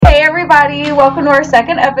everybody. Welcome to our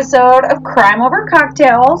second episode of Crime Over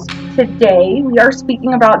Cocktails. Today, we are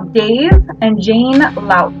speaking about Dave and Jane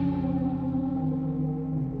Laut.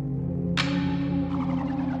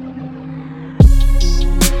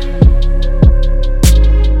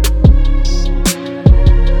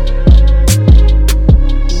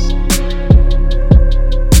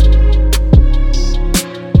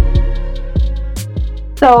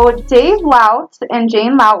 So Dave Laut and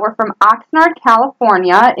Jane Laut were from Oxnard,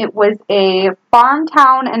 California. It was a farm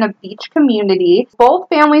town and a beach community. Both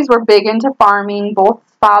families were big into farming. Both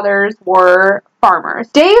fathers were farmers.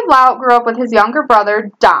 Dave Laut grew up with his younger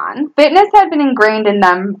brother, Don. Fitness had been ingrained in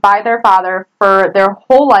them by their father for their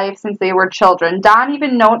whole life since they were children. Don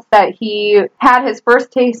even notes that he had his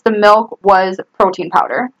first taste of milk was protein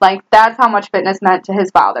powder. Like, that's how much fitness meant to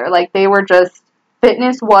his father. Like, they were just...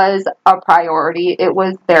 Fitness was a priority. It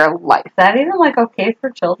was their life. Is that even, okay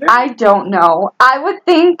for children? I don't know. I would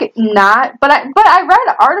think not, but I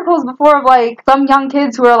read articles before of, some young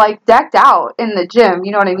kids who are, decked out in the gym,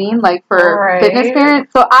 you know what I mean? For fitness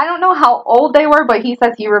parents. So I don't know how old they were, but he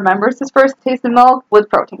says he remembers his first taste of milk with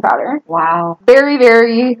protein powder. Wow. Very,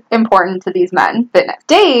 very important to these men, fitness.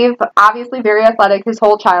 Dave, obviously very athletic his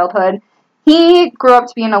whole childhood. He grew up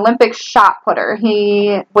to be an Olympic shot putter.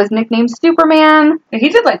 He was nicknamed Superman. He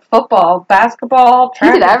did football, basketball,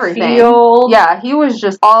 track he did everything. Field. Yeah, he was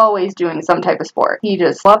just always doing some type of sport. He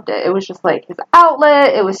just loved it. It was just his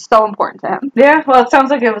outlet. It was so important to him. Yeah, well, it sounds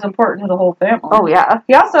like it was important to the whole family. Oh, yeah.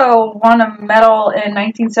 He also won a medal in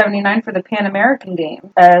 1979 for the Pan American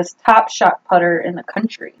Games as top shot putter in the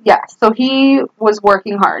country. Yeah, so he was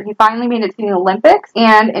working hard. He finally made it to the Olympics,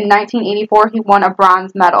 and in 1984 he won a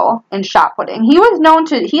bronze medal in shot putting. He was known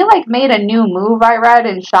to, made a new move I read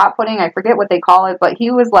in shot putting. I forget what they call it, but he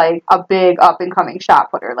was a big up and coming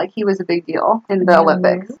shot putter. He was a big deal in the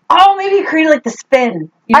Olympics. Oh, maybe he created the spin.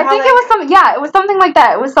 I think it was something like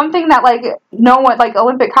that. It was something that no one,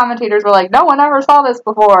 Olympic commentators were no one ever saw this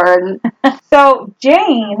before. And so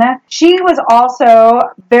Jane, she was also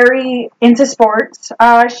very into sports.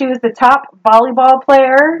 She was the top volleyball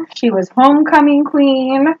player. She was homecoming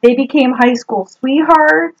queen. They became high school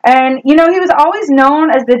sweethearts. And, he was always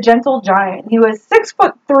known as the gentle giant. He was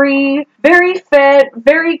 6'3", very fit,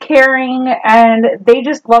 very caring, and they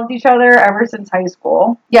just loved each other ever since high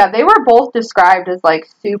school. Yeah, they were both described as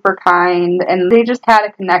super kind, and they just had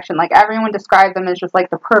a connection. Everyone described them as just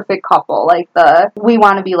the perfect couple, the we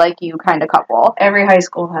want to be like you kind of couple. Every high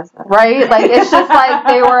school has that. Right? It's just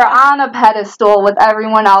they were on a pedestal with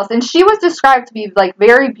everyone else, and she was described to be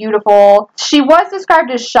very beautiful. She was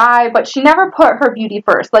described as shy, but she never put her beauty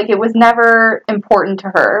first. It was never important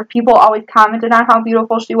to her. People always commented on how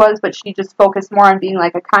beautiful she was, but she just focused more on being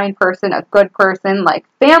a kind person, a good person,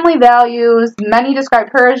 family values. Many described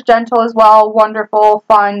her as gentle as well, wonderful,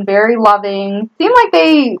 fun, very loving. Seemed like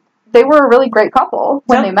they were a really great couple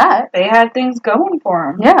when they met. They had things going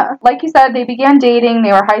for them. Yeah. Like you said, they began dating.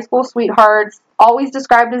 They were high school sweethearts, always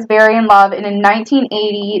described as very in love, and in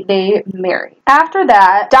 1980, they married. After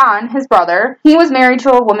that, Don, his brother, he was married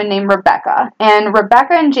to a woman named Rebecca, and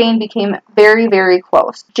Rebecca and Jane became very, very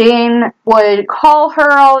close. Jane would call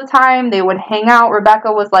her all the time. They would hang out.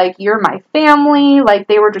 Rebecca was you're my family.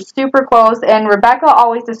 They were just super close, and Rebecca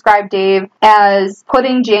always described Dave as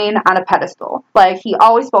putting Jane on a pedestal. He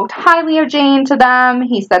always spoke highly of Jane to them.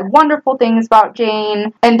 He said wonderful things about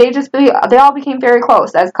Jane, and they all became very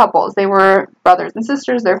close as couples. They were brothers and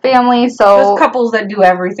sisters, their family. So those couples that do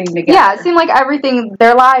everything together. Yeah, it seemed like everything,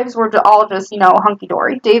 their lives were all just,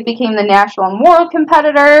 hunky-dory. Dave became the national and world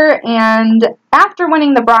competitor, and after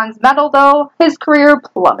winning the bronze medal, though, his career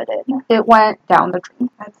plummeted. It went down the drain.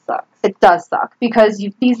 That sucks. It does suck, because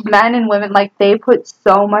these men and women, they put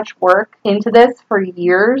so much work into this for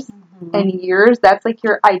years and years. That's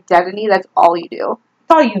your identity. That's all you do.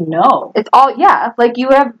 That's all you know. It's all, yeah. You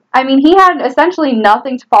have, he had essentially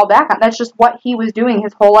nothing to fall back on. That's just what he was doing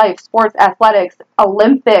his whole life. Sports, athletics,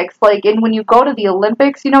 Olympics. And when you go to the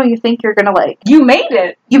Olympics, you think you're gonna, You made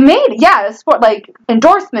it. You made it, yeah. Sport,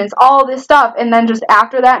 endorsements, all this stuff. And then just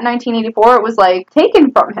after that, in 1984, it was,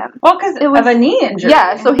 taken from him. Well, because it was of a knee injury.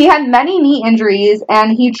 Yeah, so he had many knee injuries,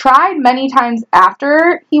 and he tried many times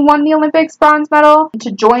after he won the Olympics bronze medal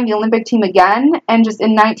to join the Olympic team again. And just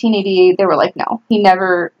in 1988, they were no. He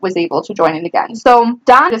never was able to join it again. So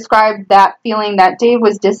Don described that feeling that Dave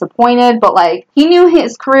was disappointed, but he knew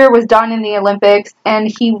his career was done in the Olympics, and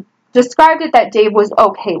he described it that Dave was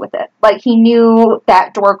okay with it. Like, he knew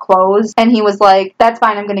that door closed, and he was like, that's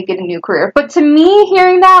fine, I'm gonna get a new career. But to me,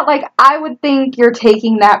 hearing that, like, I would think you're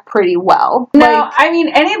taking that pretty well. No, Like, I mean,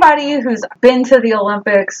 anybody who's been to the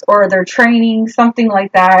Olympics or they're training, something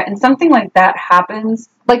like that, and something like that happens.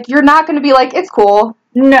 like, you're not gonna be like, it's cool.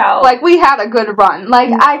 No. Like, we had a good run. Like,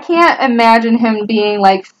 No. I can't imagine him being,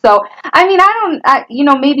 like, so... I mean,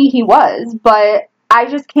 maybe he was, but I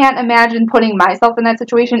just can't imagine putting myself in that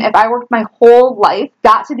situation. If I worked my whole life,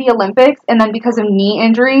 got to the Olympics, and then because of knee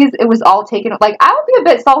injuries, it was all taken... Like, I would be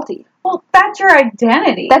a bit salty. Well, that's your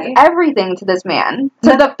identity. That's everything to this man.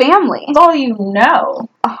 To the family. That's all you know.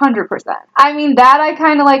 100%. I mean, that I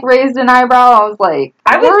kind of, like, raised an eyebrow. I was like,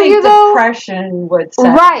 I would think you though? depression would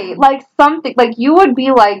set Right. Like, something... Like, you would be,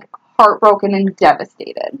 like, heartbroken and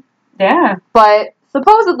devastated. Yeah. But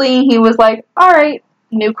supposedly he was like, all right,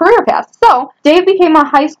 new career path. So Dave became a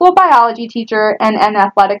high school biology teacher and an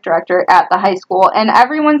athletic director at the high school, and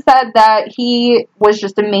everyone said that he was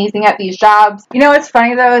just amazing at these jobs. You know what's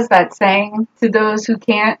funny though is that saying, to those who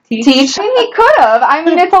can't teach. I mean, he could have. I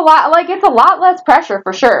mean, it's a lot less pressure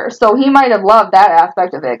for sure. So he might have loved that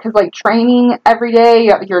aspect of it, because like training every day,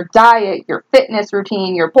 your diet, your fitness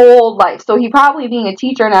routine, your whole life. So he probably, being a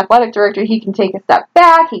teacher and athletic director, he can take a step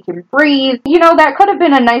back, he can breathe. You know, that could have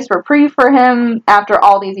been a nice reprieve for him after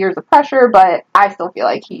all these years of pressure, but I still feel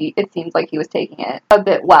like it seems like he was taking it a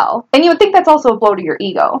bit well. And you would think that's also a blow to your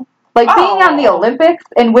ego. Like, being on the Olympics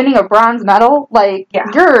and winning a bronze medal, like,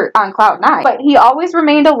 you're on cloud nine. But he always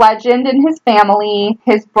remained a legend in his family.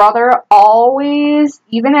 His brother always,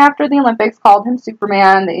 even after the Olympics, called him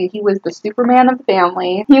Superman. He was the Superman of the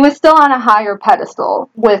family. He was still on a higher pedestal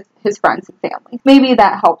with his friends and family. Maybe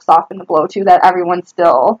that helps soften the blow, too, that everyone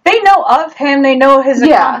still... They know of him. They know his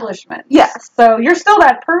accomplishments. Yes. So you're still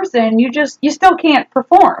that person. You still can't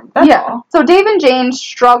perform. That's all. So Dave and Jane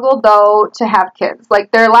struggled, though, to have kids.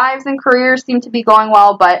 Like, their lives and careers seemed to be going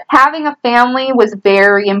well, but having a family was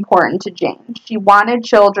very important to Jane. She wanted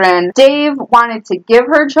children. Dave wanted to give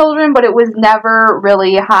her children, but it was never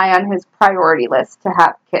really high on his priority list to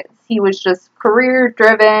have kids. He was just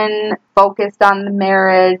career-driven, focused on the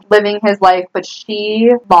marriage, living his life, but she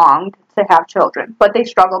longed to have children, but they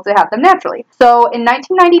struggled to have them naturally. So in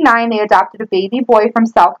 1999, they adopted a baby boy from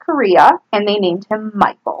South Korea, and they named him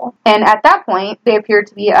Michael. And at that point, they appeared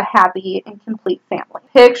to be a happy and complete family.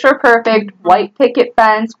 Picture perfect, white picket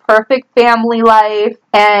fence, perfect family life,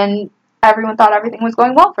 and everyone thought everything was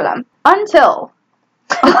going well for them. Until...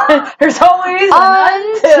 There's always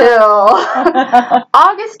until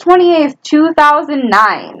August 28th,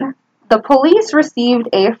 2009. The police received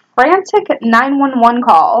a frantic 911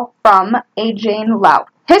 call from a Jane Laut,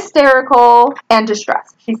 hysterical and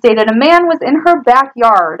distressed. She stated a man was in her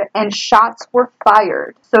backyard and shots were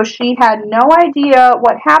fired. So she had no idea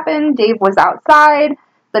what happened. Dave was outside.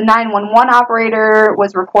 The 911 operator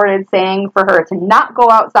was reported saying for her to not go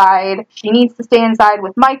outside. She needs to stay inside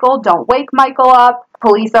with Michael. Don't wake Michael up.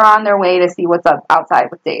 Police are on their way to see what's up outside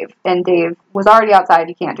with Dave. And Dave was already outside.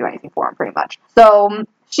 You can't do anything for him, pretty much. So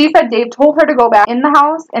she said Dave told her to go back in the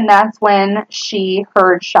house, and that's when she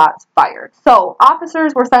heard shots fired. So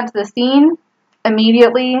officers were sent to the scene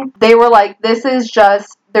immediately. They were like,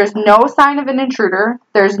 there's no sign of an intruder.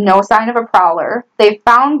 There's no sign of a prowler. They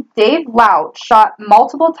found Dave Laut shot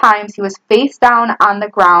multiple times. He was face down on the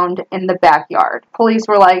ground in the backyard. Police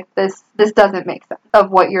were like, this doesn't make sense of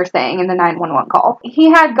what you're saying in the 911 call. He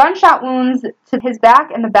had gunshot wounds to his back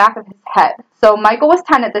and the back of his head. So Michael was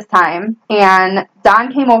 10 at this time, and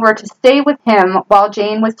Don came over to stay with him while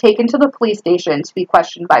Jane was taken to the police station to be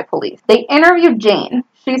questioned by police. They interviewed Jane.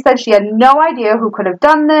 She said she had no idea who could have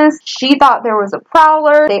done this. She thought there was a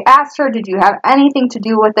prowler. They asked her, did you have anything to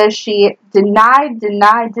do with this? She denied. Did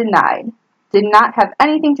not have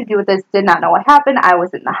anything to do with this. Did not know what happened. I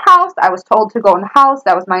was in the house. I was told to go in the house.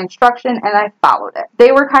 That was my instruction, and I followed it.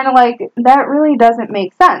 They were kind of like, that really doesn't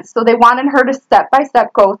make sense. So they wanted her to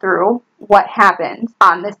step-by-step go through what happened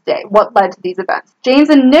on this day, what led to these events.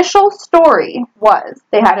 Jane's initial story was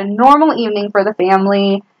they had a normal evening for the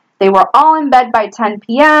family. They were all in bed by 10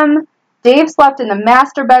 p.m. Dave slept in the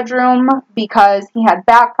master bedroom because he had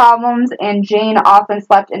back problems, and Jane often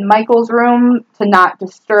slept in Michael's room to not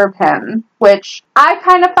disturb him, which I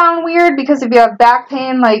kind of found weird because if you have back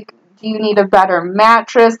pain, like, do you need a better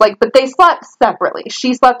mattress? Like, but they slept separately.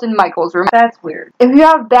 She slept in Michael's room. That's weird. If you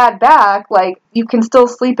have bad back, like, you can still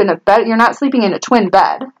sleep in a bed. You're not sleeping in a twin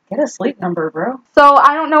bed. Get a sleep number, bro. So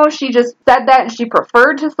I don't know if she just said that and she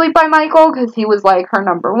preferred to sleep by Michael because he was like her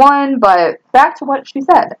number one, but back to what she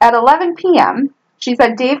said. At 11 p.m., She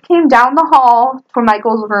said Dave came down the hall to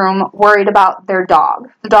Michael's room worried about their dog.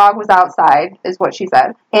 The dog was outside, is what she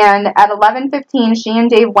said. And at 11:15, she and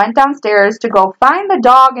Dave went downstairs to go find the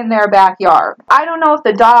dog in their backyard. I don't know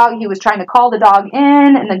if he was trying to call the dog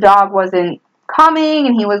in and the dog wasn't coming,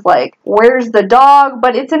 and he was like, where's the dog?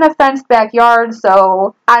 But it's in a fenced backyard,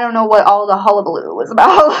 so I don't know what all the hullabaloo was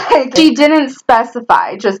about. Like, she didn't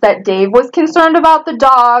specify, just that Dave was concerned about the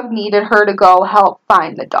dog, needed her to go help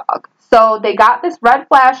find the dog. So they got this red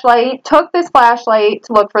flashlight, took this flashlight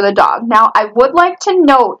to look for the dog. Now, I would like to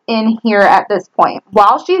note in here at this point,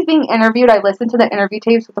 while she's being interviewed, I listened to the interview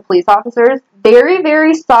tapes with the police officers. Very,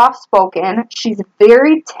 very soft-spoken. She's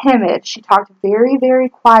very timid. She talked very, very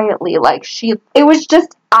quietly. It was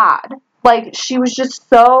just odd. Like, she was just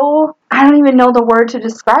so, I don't even know the word to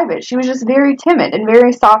describe it. She was just very timid and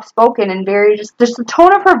very soft-spoken and very just the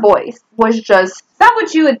tone of her voice was just... Is that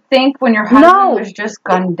what you would think when your husband was just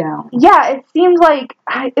gunned down? Yeah, it seemed like,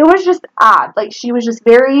 it was just odd. Like, she was just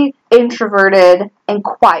very introverted and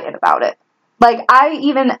quiet about it. Like, I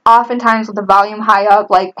even oftentimes with the volume high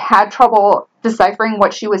up, like, had trouble deciphering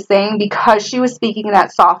what she was saying because she was speaking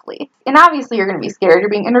that softly. And obviously you're going to be scared. You're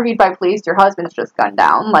being interviewed by police. Your husband's just gunned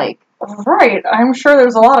down. Like... Right. I'm sure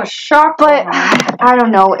there's a lot of shock. But, I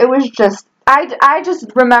don't know. It was just... I just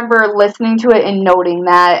remember listening to it and noting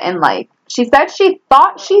that. And, like, she said she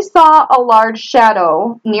thought she saw a large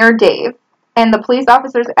shadow near Dave. And the police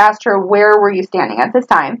officers asked her, where were you standing at this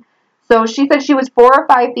time? So she said she was 4 or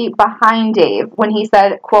 5 feet behind Dave when he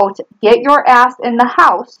said, quote, get your ass in the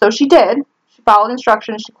house. So she did. She followed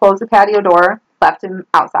instructions. She closed the patio door, left him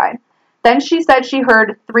outside. Then she said she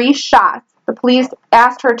heard 3 shots. The police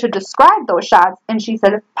asked her to describe those shots, and she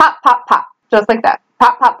said, pop, pop, pop. Just like that.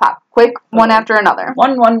 Pop, pop, pop. Quick, one after another.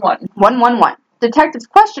 111. 111. Detectives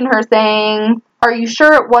questioned her, saying, are you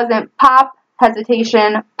sure it wasn't pop,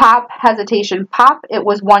 hesitation, pop, hesitation, pop? It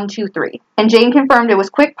was 1, 2, 3. And Jane confirmed it was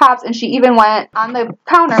quick pops, and she even went on the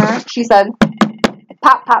counter. She said,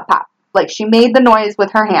 pop, pop, pop. Like, she made the noise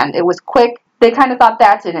with her hand. It was quick. They kind of thought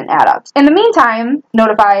that didn't add up. In the meantime,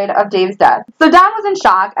 notified of Dave's death. So Don was in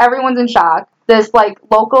shock. Everyone's in shock. This, like,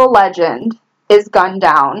 local legend is gunned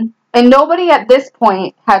down. And nobody at this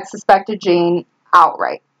point had suspected Jane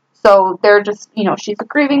outright. So they're just, she's a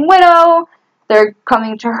grieving widow. They're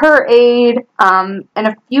coming to her aid. And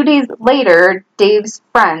a few days later, Dave's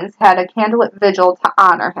friends had a candlelit vigil to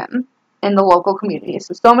honor him in the local community.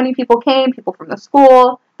 So many people came, people from the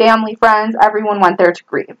school, family, friends, everyone went there to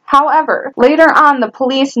grieve. However, later on, the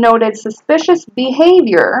police noted suspicious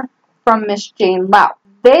behavior from Miss Jane Laut.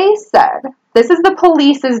 They said, this is the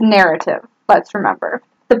police's narrative, let's remember.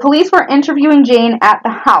 The police were interviewing Jane at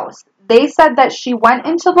the house. They said that she went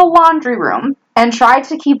into the laundry room and tried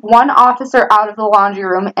to keep one officer out of the laundry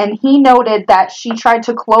room, and he noted that she tried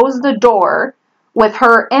to close the door with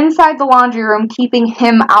her inside the laundry room, keeping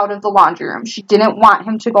him out of the laundry room. She didn't want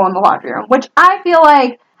him to go in the laundry room, which I feel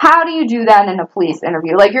like, how do you do that in a police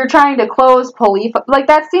interview? Like, you're trying to close police, like,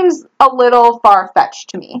 that seems a little far-fetched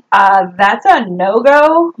to me. That's a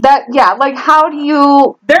no-go. Like, how do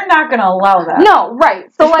you... They're not gonna allow that. No,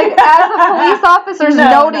 right. So, like, as a police officer's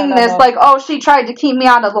noting this, like, oh, she tried to keep me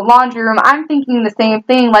out of the laundry room, I'm thinking the same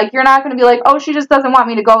thing. Like, you're not gonna be like, oh, she just doesn't want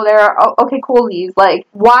me to go there. Oh, okay, coolies. Like,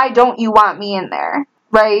 why don't you want me in there?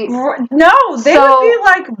 Right? No, they would be,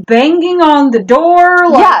 like, banging on the door,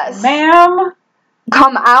 like, yes, ma'am.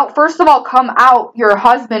 Come out. First of all, come out. Your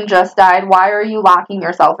husband just died. Why are you locking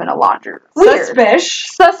yourself in a laundry room? Weird.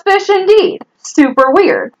 Suspicious indeed. Super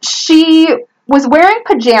weird. She was wearing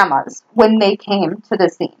pajamas when they came to the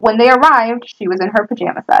scene. When they arrived, she was in her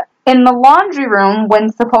pajama set. In the laundry room, when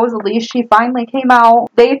supposedly she finally came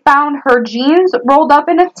out, they found her jeans rolled up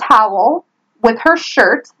in a towel with her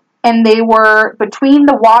shirt, and they were between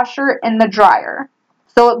the washer and the dryer.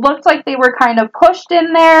 So it looked like they were kind of pushed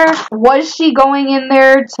in there. Was she going in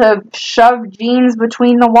there to shove jeans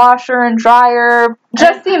between the washer and dryer?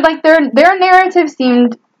 Just seemed like their narrative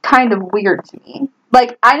seemed kind of weird to me.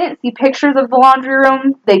 Like, I didn't see pictures of the laundry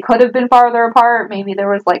room. They could have been farther apart. Maybe there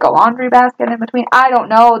was, like, a laundry basket in between. I don't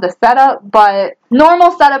know the setup, but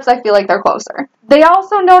normal setups, I feel like they're closer. They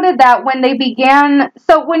also noted that when they began...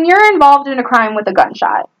 So when you're involved in a crime with a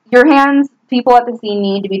gunshot, your hands... People at the scene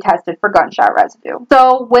need to be tested for gunshot residue.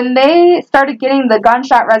 So when they started getting the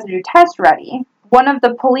gunshot residue test ready, one of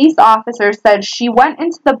the police officers said she went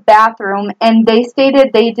into the bathroom and they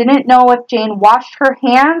stated they didn't know if Jane washed her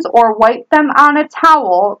hands or wiped them on a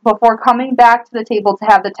towel before coming back to the table to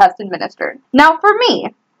have the test administered. Now for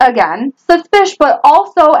me, again, suspicious, but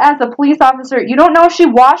also as a police officer, you don't know if she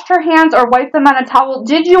washed her hands or wiped them on a towel.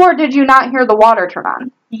 Did you or did you not hear the water turn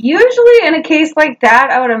on? Usually in a case like that,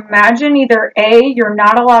 I would imagine either A, you're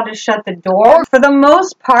not allowed to shut the door. For the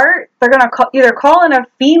most part, they're going to either call in a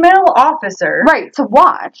female officer. Right, to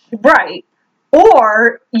watch. Right.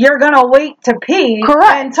 Or you're going to wait to pee.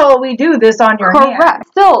 Correct. Until we do this on your hands. Correct.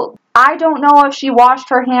 Still, I don't know if she washed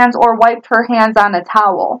her hands or wiped her hands on a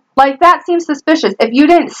towel. Like, that seems suspicious. If you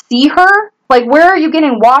didn't see her, like, where are you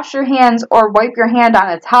getting wash your hands or wipe your hand on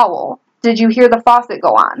a towel? Did you hear the faucet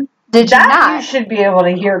go on? Did you not? You should be able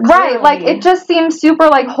to hear clearly. Right, like, it just seems super,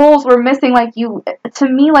 like, holes were missing, like, you, to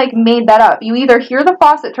me, like, made that up. You either hear the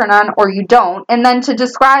faucet turn on or you don't, and then to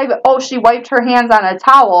describe, oh, she wiped her hands on a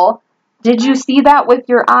towel, did you see that with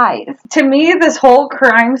your eyes? To me, this whole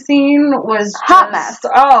crime scene was hot mess.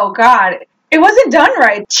 Oh, God. It wasn't done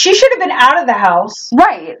right. She should have been out of the house.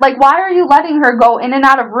 Right. Like, why are you letting her go in and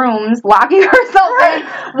out of rooms, locking herself in,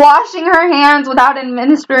 washing her hands without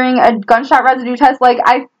administering a gunshot residue test? Like,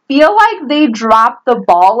 I feel like they dropped the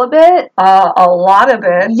ball a bit. A lot of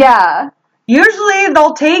it. Yeah. Usually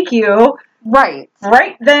they'll take you. Right.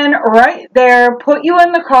 Right then, right there, put you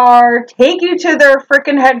in the car, take you to their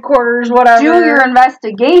freaking headquarters, whatever. Do your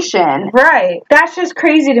investigation. Right. That's just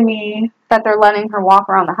crazy to me. That they're letting her walk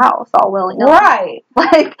around the house all willy-nilly. Right.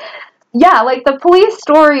 Like, yeah, like, the police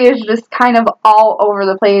story is just kind of all over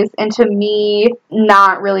the place, and to me,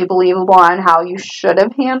 not really believable on how you should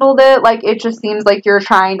have handled it. Like, it just seems like you're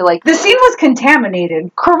trying to, like... The scene was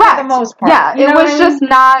contaminated. Correct. For the most part. Yeah, it was just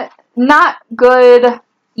not good.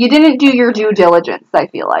 You didn't do your due diligence, I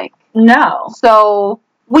feel like. No. So,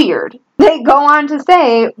 weird. They go on to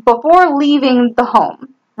say, before leaving the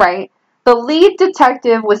home, right, the lead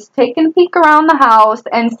detective was taking a peek around the house,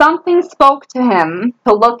 and something spoke to him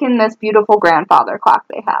to look in this beautiful grandfather clock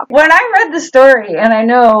they have. When I read the story, and I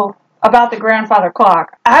know about the grandfather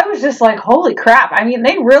clock, I was just like, holy crap. I mean,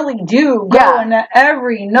 they really do go into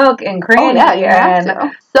every nook and cranny. Oh, yeah, you have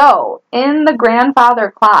to. So, in the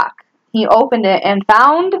grandfather clock, he opened it and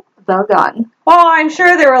found the gun. Well, I'm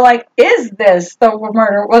sure they were like, is this the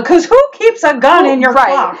murder? Well, because who keeps a gun in your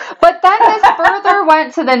clock? But then this further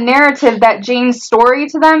went to the narrative that Jane's story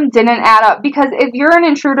to them didn't add up. Because if you're an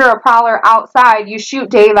intruder or prowler outside, you shoot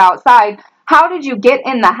Dave outside, how did you get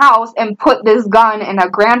in the house and put this gun in a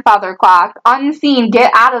grandfather clock, unseen,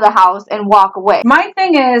 get out of the house, and walk away? My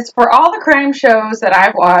thing is, for all the crime shows that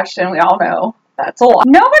I've watched, and we all know, that's a lot.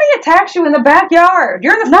 Nobody attacks you in the backyard.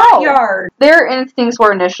 You're in the front yard. Their instincts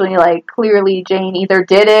were initially, like, clearly Jane either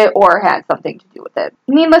did it or had something to do with it.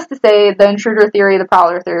 Needless to say, the intruder theory, the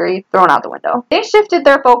prowler theory, thrown out the window. They shifted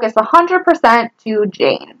their focus 100% to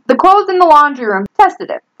Jane. The clothes in the laundry room tested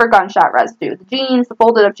it for gunshot residue. The jeans, the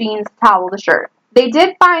folded up jeans, the towel, the shirt. They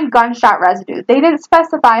did find gunshot residue. They didn't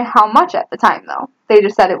specify how much at the time, though. They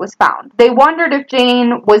just said it was found. They wondered if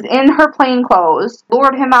Jane was in her plain clothes,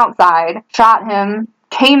 lured him outside, shot him,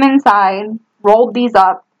 came inside, rolled these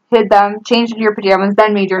up, hid them, changed into your pajamas,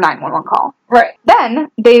 then made your 911 call. Right. Then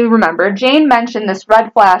they remembered Jane mentioned this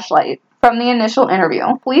red flashlight from the initial interview.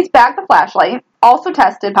 Police bagged the flashlight, also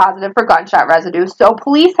tested positive for gunshot residue, so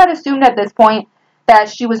police had assumed at this point that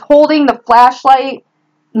she was holding the flashlight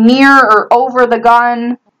near or over the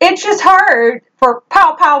gun. It's just hard for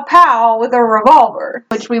pow, pow, pow with a revolver.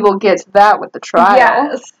 Which we will get to that with the trial.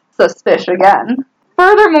 Yes. Suspicious again.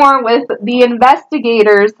 Furthermore, with the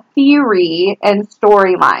investigators' theory and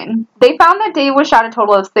storyline, they found that Dave was shot a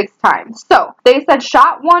total of 6 times. So, they said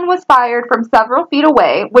shot 1 was fired from several feet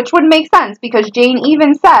away, which would make sense because Jane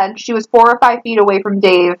even said she was 4 or 5 feet away from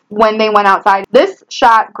Dave when they went outside. This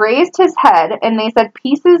shot grazed his head, and they said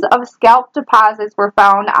pieces of scalp deposits were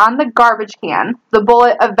found on the garbage can. The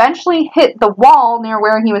bullet eventually hit the wall near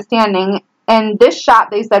where he was standing, and this shot,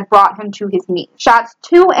 they said, brought him to his knee. Shots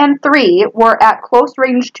 2 and 3 were at close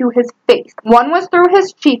range to his face. 1 was through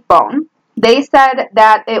his cheekbone. They said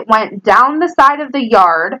that it went down the side of the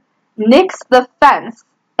yard, nixed the fence,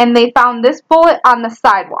 and they found this bullet on the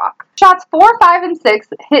sidewalk. Shots 4, 5, and 6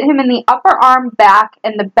 hit him in the upper arm, back,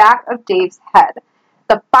 and the back of Dave's head.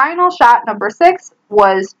 The final shot, number 6,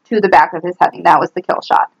 was to the back of his head, and that was the kill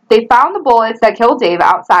shot. They found the bullets that killed Dave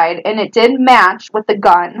outside, and it did match with the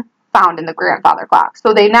gun found in the grandfather clock.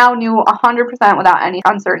 So they now knew 100% without any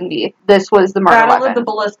uncertainty this was the murder weapon. The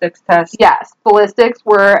ballistics test. Yes, ballistics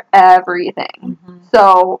were everything. Mm-hmm.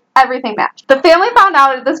 So everything matched. The family found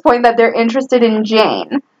out at this point that they're interested in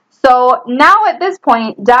Jane. So now at this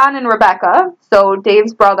point, Don and Rebecca, so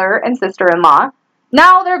Dave's brother and sister-in-law,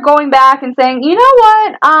 now they're going back and saying, you know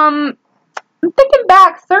what, I'm thinking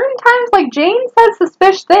back, certain times, like, Jane said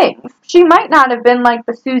suspicious things. She might not have been, like,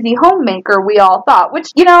 the Susie homemaker we all thought, which,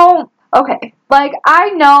 okay, like, I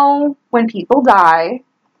know when people die,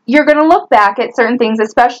 you're gonna look back at certain things,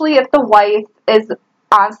 especially if the wife is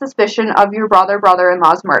on suspicion of your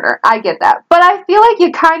brother-in-law's murder. I get that. But I feel like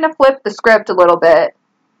you kind of flipped the script a little bit.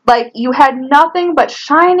 Like, you had nothing but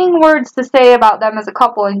shining words to say about them as a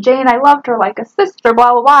couple, and Jane, I loved her like a sister,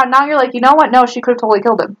 blah, blah, blah. And now you're like, you know what? No, she could have totally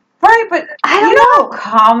killed him. Right, but I don't know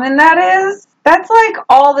how common that is? That's like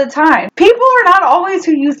all the time. People are not always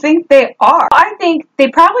who you think they are. I think they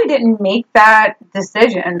probably didn't make that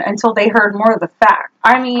decision until they heard more of the fact.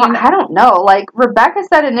 I mean, I don't know. Like, Rebecca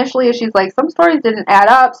said initially, she's like, some stories didn't add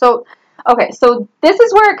up. So, okay, so this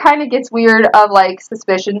is where it kind of gets weird of, like,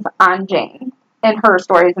 suspicions on Jane and her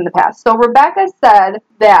stories in the past. So, Rebecca said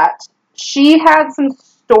that she had some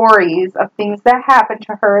stories of things that happened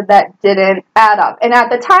to her that didn't add up. And at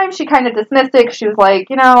the time, she kind of dismissed it. She was like,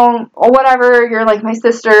 whatever, you're like my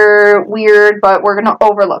sister, weird, but we're going to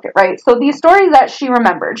overlook it, right? So these stories that she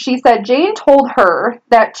remembered, she said Jane told her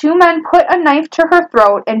that two men put a knife to her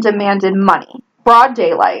throat and demanded money. Broad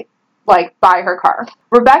daylight, like by her car.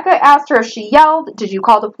 Rebecca asked her if she yelled, did you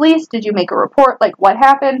call the police? Did you make a report? Like, what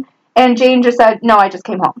happened? And Jane just said, no, I just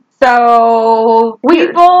came home. So,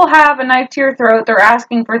 people have a knife to your throat, they're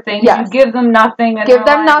asking for things, you give them nothing. And give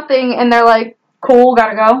them nothing, and they're like, cool,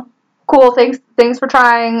 gotta go. Cool, thanks for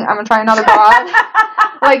trying, I'm gonna try another dog.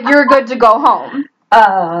 Like, you're good to go home.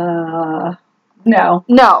 No.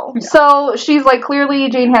 No. So, she's like,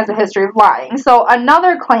 clearly Jane has a history of lying. So,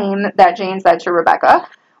 another claim that Jane said to Rebecca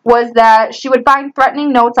was that she would find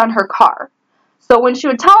threatening notes on her car. So when she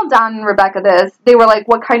would tell Don and Rebecca this, they were like,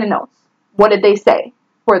 what kind of notes? What did they say?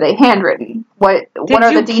 Were they handwritten? What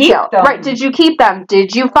are the details? Right, did you keep them?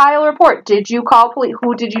 Did you file a report? Did you call police?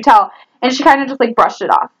 Who did you tell? And she kind of just, like, brushed it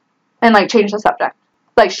off and, like, changed the subject.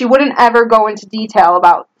 Like, she wouldn't ever go into detail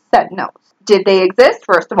about said notes. Did they exist,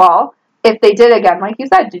 first of all? If they did, again, like you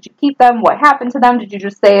said, did you keep them? What happened to them? Did you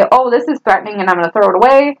just say, oh, this is threatening and I'm going to throw it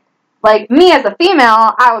away? Like, me as a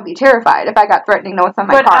female, I would be terrified if I got threatening notes on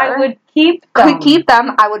my car. But I would keep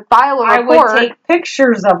them. I would file a report. I would take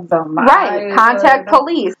pictures of them. Right. Contact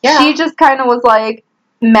police. Yeah. She just kind of was like,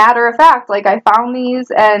 matter of fact, like, I found these,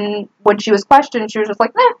 and when she was questioned, she was just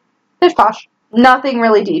like, pish posh. Nothing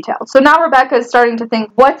really detailed. So now Rebecca is starting to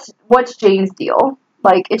think, what's Jane's deal?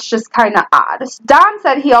 Like, it's just kind of odd. Don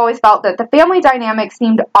said he always felt that the family dynamic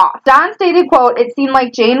seemed off. Don stated, quote, it seemed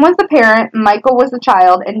like Jane was the parent, Michael was the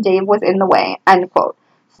child, and Dave was in the way, end quote.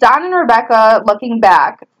 Don and Rebecca, looking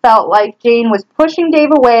back, felt like Jane was pushing Dave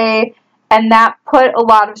away, and that put a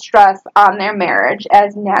lot of stress on their marriage,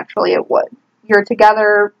 as naturally it would. You're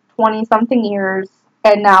together 20-something years,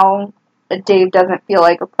 and now Dave doesn't feel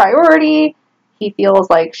like a priority. He feels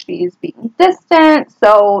like she's being distant,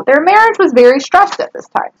 so their marriage was very stressed at this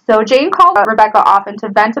time. So Jane called Rebecca often to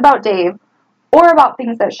vent about Dave, or about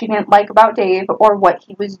things that she didn't like about Dave, or what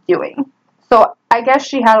he was doing. So I guess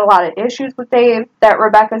she had a lot of issues with Dave that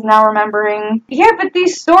Rebecca's now remembering. Yeah, but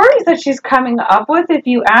these stories that she's coming up with, if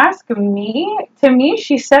you ask me, to me,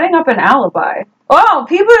 she's setting up an alibi. Oh,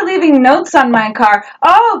 people are leaving notes on my car.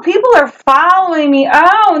 Oh, people are following me.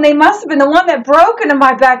 Oh, and they must have been the one that broke into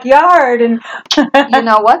my backyard. And you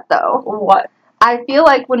know what, though? What? I feel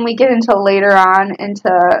like when we get into later on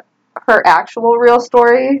into her actual real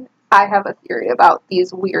story, I have a theory about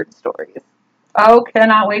these weird stories. Oh,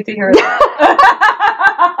 cannot wait to hear that.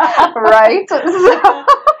 Right? So,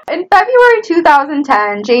 in February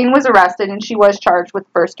 2010, Jane was arrested and she was charged with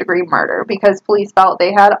first-degree murder because police felt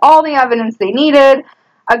they had all the evidence they needed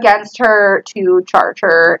against her to charge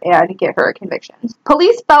her and get her a conviction.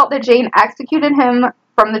 Police felt that Jane executed him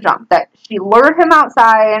from the jump, that she lured him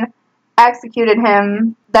outside, executed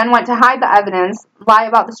him, then went to hide the evidence, lie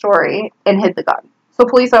about the story, and hid the gun. So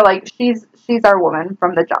police are like, she's our woman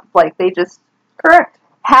from the jump. Like, they just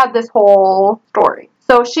had this whole story.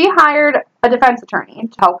 So she hired a defense attorney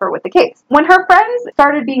to help her with the case. When her friends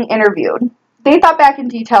started being interviewed, they thought back in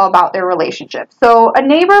detail about their relationship. So a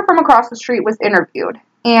neighbor from across the street was interviewed,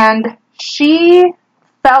 and she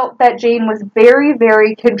felt that Jane was very,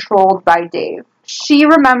 very controlled by Dave. She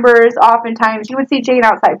remembers oftentimes you would see Jane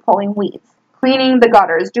outside pulling weeds, cleaning the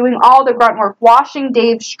gutters, doing all the grunt work, washing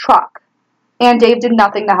Dave's truck. And Dave did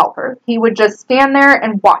nothing to help her. He would just stand there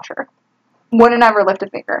and watch her. Wouldn't ever lift a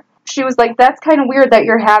finger. She was like, that's kind of weird that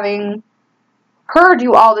you're having her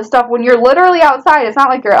do all this stuff when you're literally outside. It's not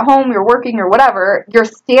like you're at home, you're working, or whatever. You're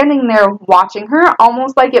standing there watching her,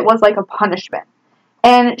 almost like it was like a punishment.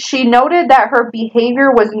 And she noted that her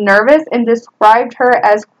behavior was nervous and described her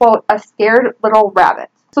as, quote, a scared little rabbit.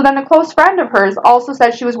 So then a close friend of hers also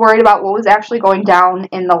said she was worried about what was actually going down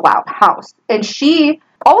in the Laut house. And she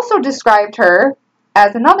also described her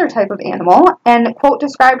as another type of animal and, quote,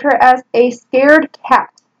 described her as a scared cat.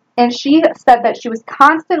 And she said that she was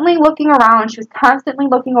constantly looking around. She was constantly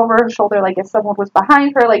looking over her shoulder like if someone was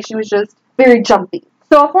behind her. Like she was just very jumpy.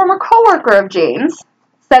 So a former coworker of Jane's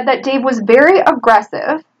said that Dave was very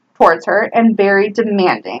aggressive towards her and very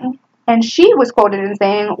demanding. And she was quoted in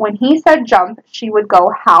saying, when he said jump, she would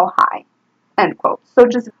go how high, end quote. So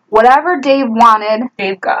just whatever Dave wanted,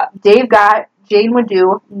 Dave got, Jane would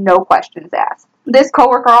do, no questions asked. This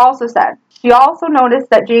coworker also said, she also noticed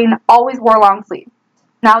that Jane always wore long sleeves.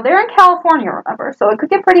 Now, they're in California, remember, so it could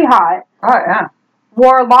get pretty hot. Oh, yeah.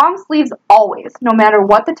 Wore long sleeves always, no matter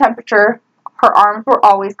what the temperature. Her arms were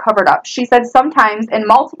always covered up. She said sometimes, and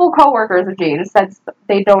multiple coworkers of Jane's said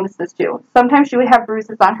they noticed this too, sometimes she would have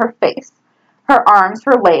bruises on her face, her arms,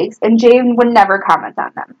 her legs, and Jane would never comment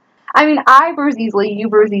on them. I mean, I bruise easily, you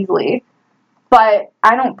bruise easily, but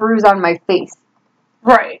I don't bruise on my face.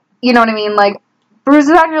 Right. You know what I mean? Like,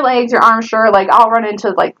 bruises on your legs, your arms, sure, like, I'll run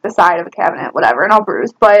into, like, the side of a cabinet, whatever, and I'll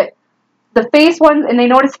bruise, but the face ones, and they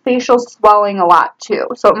noticed facial swelling a lot, too.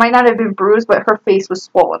 So it might not have been bruised, but her face was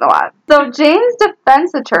swollen a lot. So Jane's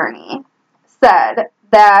defense attorney said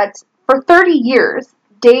that for 30 years,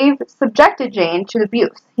 Dave subjected Jane to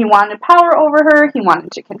abuse. He wanted power over her, he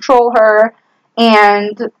wanted to control her,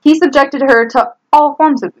 and he subjected her to all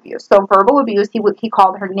forms of abuse. So verbal abuse, he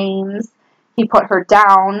called her names, he put her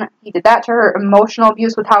down, he did that to her. Emotional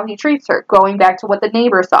abuse with how he treats her, going back to what the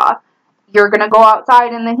neighbor saw. You're going to go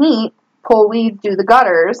outside in the heat, pull weeds, do the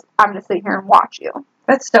gutters, I'm going to sit here and watch you.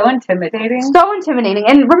 That's so intimidating. So intimidating.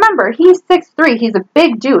 And remember, he's 6'3". He's a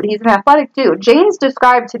big dude. He's an athletic dude. Jane's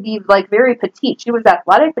described to be, like, very petite. She was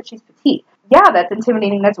athletic, but she's petite. Yeah, that's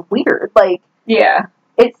intimidating. That's weird. Like, yeah.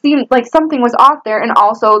 It seemed like something was off there, and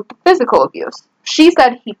also physical abuse. She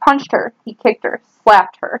said he punched her, he kicked her,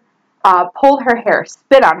 slapped her, pulled her hair,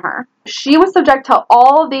 spit on her. She was subject to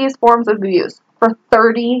all of these forms of abuse for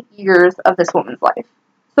 30 years of this woman's life.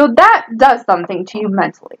 So that does something to you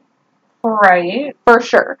mentally. Right. For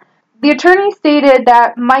sure. The attorney stated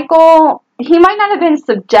that Michael, he might not have been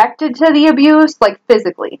subjected to the abuse, like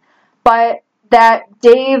physically, but that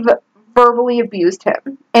Dave verbally abused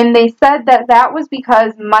him. And they said that that was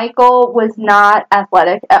because Michael was not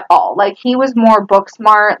athletic at all. Like, he was more book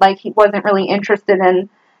smart, like, he wasn't really interested in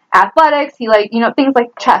athletics. He, like, things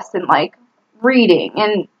like chess and, like, reading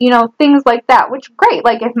and, things like that, which, great.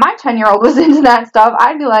 Like, if my 10-year-old was into that stuff,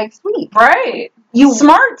 I'd be like, sweet. Right.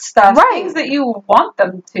 Smart stuff. Right. Things that you want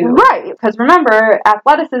them to. Right. Because remember,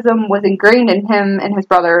 athleticism was ingrained in him and his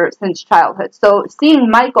brother since childhood. So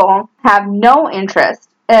seeing Michael have no interest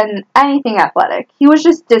in anything athletic, he was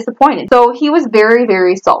just disappointed. So he was very,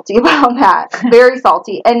 very salty about that. Very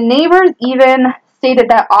salty. And neighbors even stated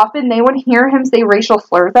that often they would hear him say racial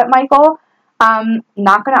slurs at Michael.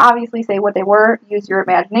 Not going to obviously say what they were, use your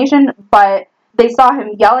imagination, but they saw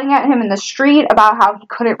him yelling at him in the street about how he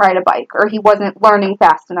couldn't ride a bike, or he wasn't learning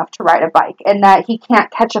fast enough to ride a bike, and that he can't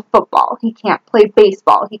catch a football, he can't play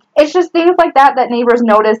baseball. It's just things like that neighbors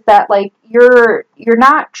noticed that, like, you're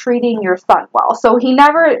not treating your son well. So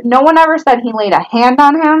no one ever said he laid a hand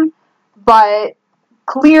on him, but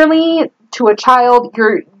clearly, to a child,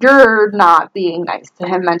 you're not being nice to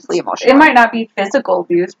him mentally, emotionally. It might not be physical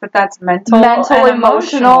abuse, but that's mental and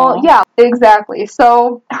emotional. Yeah, exactly.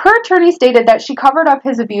 So her attorney stated that she covered up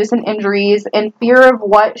his abuse and injuries in fear of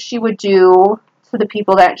what she would do to the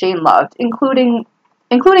people that Jane loved, including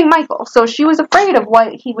Michael. So she was afraid of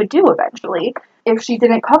what he would do eventually if she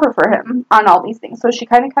didn't cover for him on all these things. So she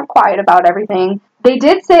kind of kept quiet about everything. They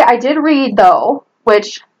did say, I did read though,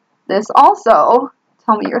 which this also...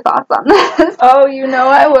 Tell me your thoughts on this. Oh,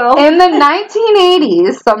 I will. In the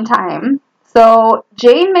 1980s sometime, so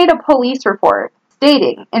Jane made a police report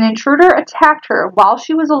stating an intruder attacked her while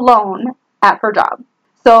she was alone at her job.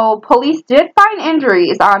 So police did find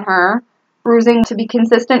injuries on her, bruising to be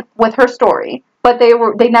consistent with her story, but they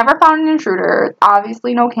never found an intruder,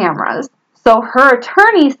 obviously no cameras. So her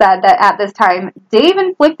attorney said that at this time, Dave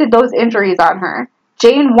inflicted those injuries on her.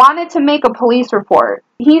 Jane wanted to make a police report.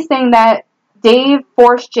 He's saying that Dave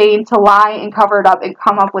forced Jane to lie and cover it up and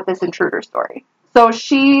come up with this intruder story. So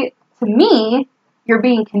to me, you're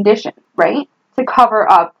being conditioned, right? To cover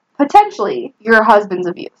up, potentially, your husband's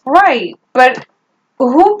abuse. Right, but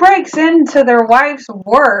who breaks into their wife's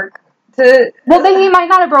work to... Well, then he might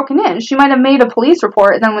not have broken in. She might have made a police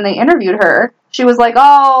report, and then when they interviewed her, she was like,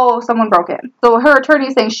 oh, someone broke in. So her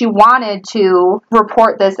attorney's saying she wanted to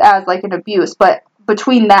report this as, like, an abuse, but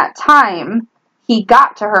between that time... he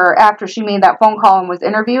got to her after she made that phone call and was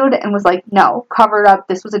interviewed and was like, no, covered up.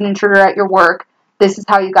 This was an intruder at your work. This is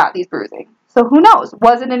how you got these bruising. So who knows?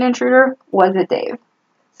 Was it an intruder? Was it Dave?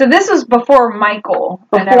 So this was before Michael.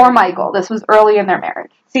 Before Michael. This was early in their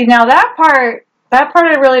marriage. See, now that part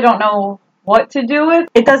I really don't know what to do with.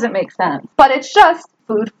 It doesn't make sense. But it's just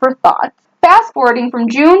food for thought. Fast forwarding from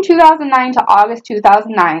June 2009 to August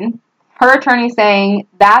 2009, her attorney saying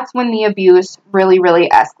that's when the abuse really, really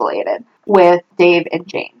escalated with Dave and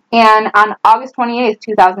Jane. And on August 28th,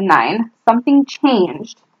 2009, something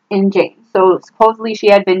changed in Jane. So supposedly she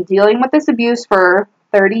had been dealing with this abuse for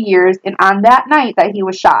 30 years, and on that night that he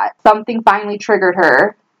was shot, something finally triggered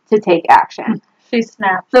her to take action. She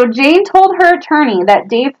snapped. So Jane told her attorney that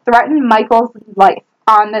Dave threatened Michael's life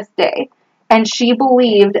on this day, and she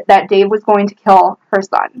believed that Dave was going to kill her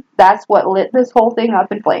son. That's what lit this whole thing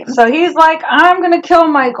up in flames. So he's like, I'm going to kill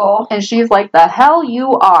Michael. And she's like, the hell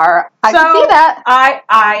you are. I can see that.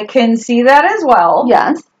 I can see that as well.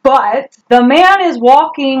 Yes. But the man is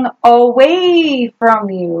walking away from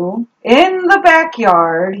you in the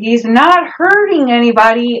backyard. He's not hurting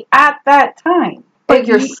anybody at that time. But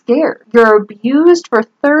you're scared. You're abused for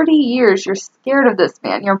 30 years. You're scared of this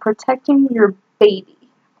man. You're protecting your baby.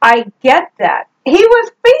 I get that. He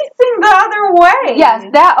was facing the other way. Yes,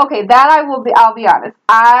 I'll be honest.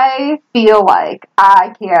 I feel like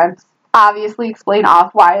I can't obviously explain off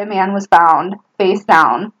why a man was found face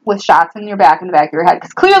down with shots in your back and the back of your head.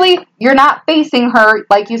 Because clearly you're not facing her,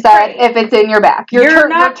 like you said, right. If it's in your back. You're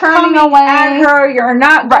not turning away at her. You're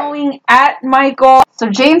not going at Michael. So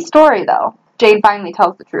Jane's story, though. Jane finally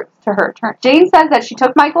tells the truth to her attorney. Jane says that she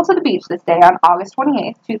took Michael to the beach this day on August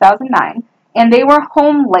 28th, 2009. And they were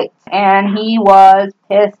home late, and he was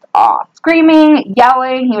pissed off. Screaming,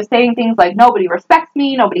 yelling, he was saying things like, nobody respects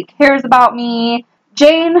me, nobody cares about me.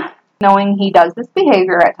 Jane, knowing he does this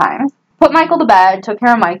behavior at times, put Michael to bed, took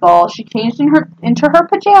care of Michael. She changed into her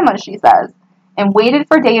pajamas, she says, and waited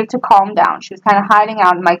for Dave to calm down. She was kind of hiding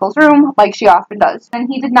out in Michael's room, like she often does, and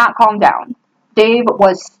he did not calm down. Dave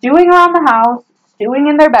was stewing around the house, stewing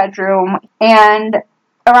in their bedroom, and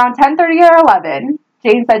around 10:30 or 11,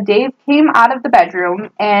 Jane said Dave came out of the bedroom,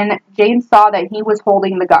 and Jane saw that he was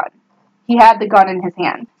holding the gun. He had the gun in his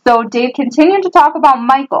hand. So Dave continued to talk about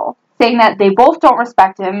Michael, saying that they both don't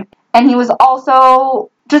respect him, and he was also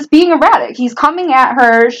just being erratic. He's coming at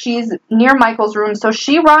her. She's near Michael's room, so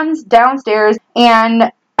she runs downstairs,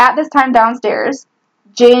 and at this time downstairs,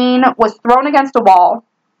 Jane was thrown against a wall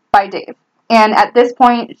by Dave. And at this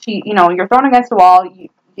point, you're thrown against a wall,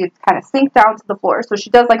 you kind of sink down to the floor. So she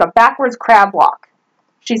does like a backwards crab walk,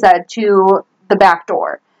 she said, to the back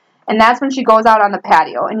door. And that's when she goes out on the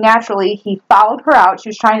patio. And naturally, he followed her out. She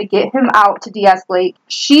was trying to get him out to de-escalate.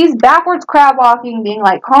 She's backwards crab walking, being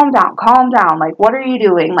like, calm down. Like, what are you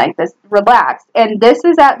doing? Like this, relax. And this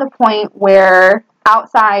is at the point where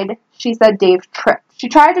outside, she said Dave tripped. She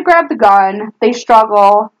tried to grab the gun. They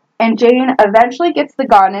struggle. And Jane eventually gets the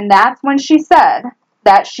gun. And that's when she said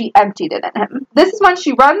that she emptied it in him. This is when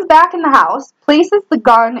she runs back in the house, places the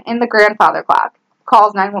gun in the grandfather clock,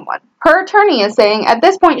 calls 911. Her attorney is saying at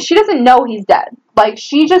this point she doesn't know he's dead. Like,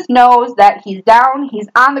 she just knows that he's down, he's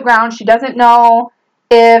on the ground. She doesn't know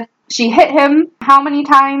if she hit him, how many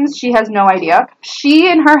times, she has no idea. She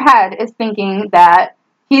in her head is thinking that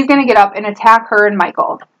he's going to get up and attack her and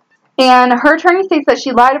Michael. And her attorney states that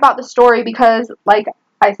she lied about the story because, like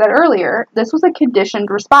I said earlier, this was a conditioned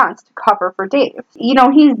response to cover for Dave.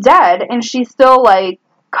 He's dead, and she's still like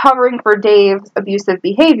covering for Dave's abusive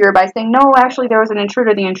behavior by saying, no, actually there was an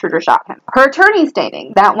intruder, the intruder shot him. Her attorney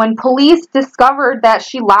stating that when police discovered that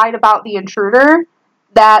she lied about the intruder,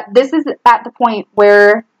 that this is at the point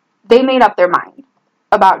where they made up their mind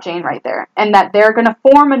about Jane right there, and that they're going to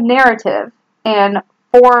form a narrative and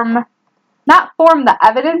not form the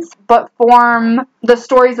evidence, but form the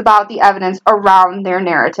stories about the evidence around their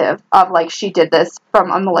narrative of, like, she did this from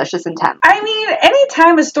a malicious intent. I mean,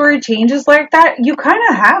 anytime a story changes like that, you kind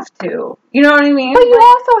of have to. You know what I mean? But you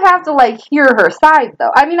also have to, like, hear her side,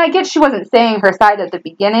 though. I mean, I get she wasn't saying her side at the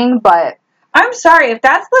beginning, but... I'm sorry, if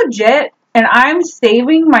that's legit, and I'm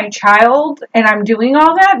saving my child, and I'm doing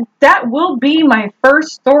all that, that will be my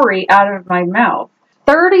first story out of my mouth.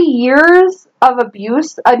 30 years of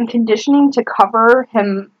abuse and conditioning to cover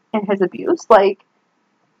him in his abuse. Like,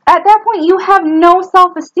 at that point, you have no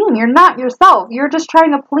self-esteem. You're not yourself. You're just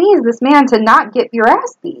trying to please this man to not get your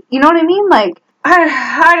ass beat. You know what I mean? Like,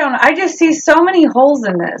 I don't know. I just see so many holes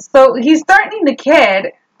in this. So he's threatening the kid,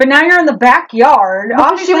 but now you're in the backyard.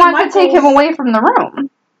 Obviously, she wants to take him away from the room.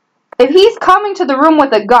 If he's coming to the room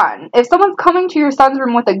with a gun, if someone's coming to your son's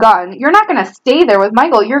room with a gun, you're not going to stay there with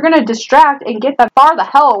Michael. You're going to distract and get them far the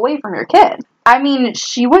hell away from your kid. I mean,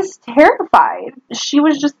 she was terrified. She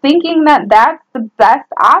was just thinking that that's the best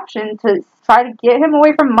option to try to get him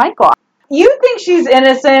away from Michael. You think she's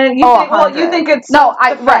innocent. You think it's no,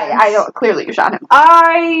 self-defense. right. I know clearly you shot him.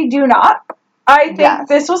 I do not. I think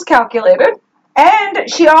this was calculated. And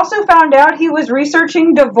she also found out he was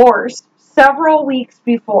researching divorce several weeks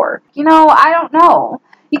before. I don't know.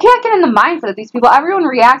 You can't get in the mindset of these people. Everyone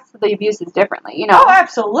reacts to the abuses differently, Oh,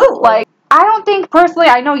 absolutely. Like, I don't think personally,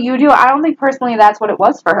 I know you do, I don't think personally that's what it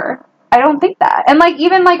was for her. I don't think that. And,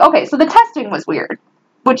 okay, so the testing was weird,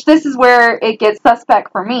 which this is where it gets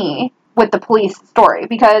suspect for me with the police story,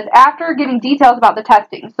 because after getting details about the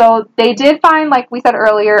testing, so they did find, like we said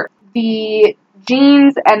earlier, the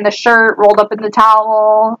jeans and the shirt rolled up in the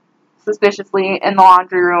towel, suspiciously, in the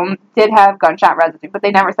laundry room, did have gunshot residue, but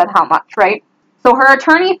they never said how much, right? So her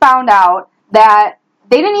attorney found out that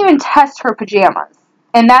they didn't even test her pajamas.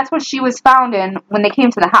 And that's what she was found in when they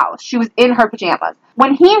came to the house. She was in her pajamas.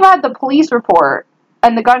 When he read the police report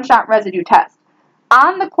and the gunshot residue test,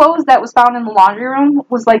 on the clothes that was found in the laundry room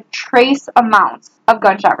was trace amounts of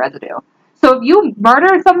gunshot residue. So if you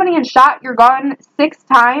murdered somebody and shot your gun 6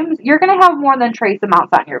 times, you're going to have more than trace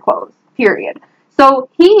amounts on your clothes, period. So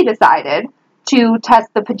he decided to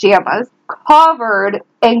test the pajamas covered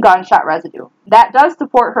in gunshot residue. That does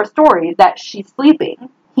support her story that she's sleeping.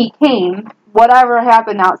 He came, whatever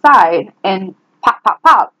happened outside, and pop, pop,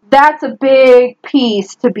 pop. That's a big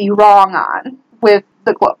piece to be wrong on with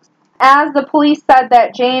the clothes. As the police said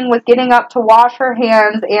that Jane was getting up to wash her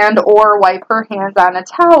hands and or wipe her hands on a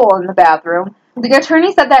towel in the bathroom, the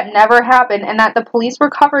attorney said that never happened and that the police were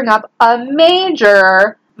covering up a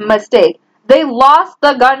major mistake. They lost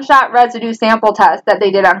the gunshot residue sample test that they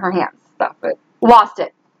did on her hands. Stop it. Lost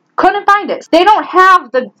it. Couldn't find it. They don't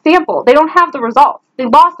have the sample. They don't have the results. They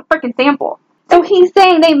lost the freaking sample. So he's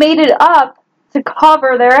saying they made it up to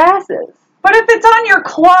cover their asses. But if it's on your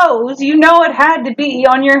clothes, you know it had to be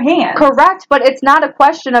on your hands. Correct, but it's not a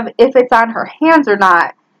question of if it's on her hands or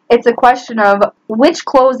not. It's a question of which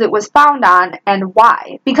clothes it was found on and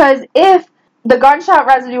why. Because if the gunshot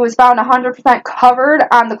residue was found 100% covered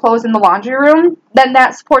on the clothes in the laundry room, then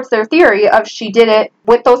that supports their theory of she did it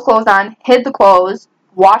with those clothes on, hid the clothes,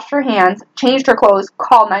 washed her hands, changed her clothes,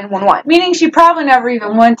 called 911. Meaning she probably never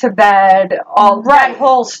even went to bed. That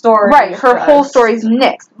whole story. Right, her whole story's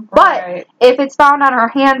nixed. But if it's found on her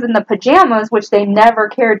hands in the pajamas, which they never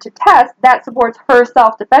cared to test, that supports her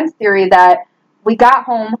self-defense theory that we got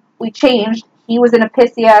home, we changed, he was in a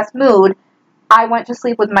pissy-ass mood, I went to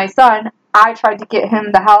sleep with my son, I tried to get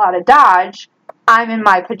him the hell out of Dodge, I'm in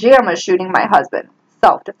my pajamas shooting my husband.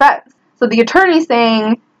 Self-defense. So the attorney's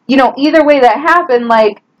saying, either way that happened,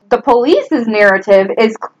 the police's narrative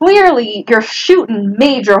is clearly you're shooting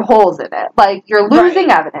major holes in it. You're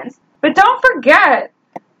losing evidence. But don't forget,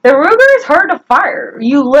 the Ruger is hard to fire.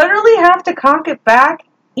 You literally have to cock it back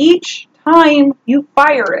each time you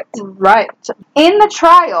fire it. Right. In the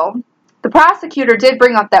trial, the prosecutor did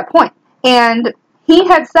bring up that point. And he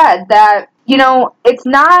had said that, it's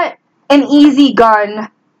not an easy gun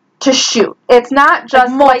to shoot. It's not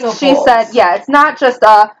just like she said, it's not just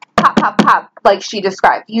a pop, pop, pop, like she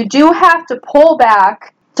described. You do have to pull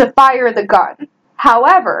back to fire the gun.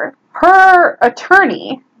 However, her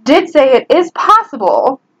attorney did say it is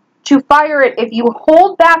possible to fire it if you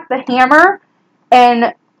hold back the hammer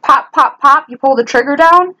and pop, pop, pop, you pull the trigger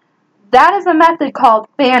down. That is a method called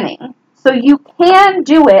fanning. So you can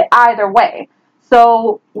do it either way.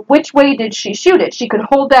 So which way did she shoot it? She could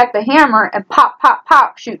hold back the hammer and pop, pop,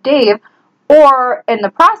 pop, shoot Dave. Or, and the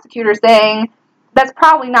prosecutor saying, that's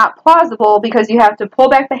probably not plausible because you have to pull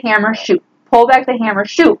back the hammer, shoot. Pull back the hammer,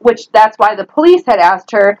 shoot. Which, that's why the police had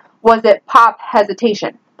asked her, was it pop,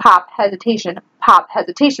 hesitation? Pop, hesitation, pop,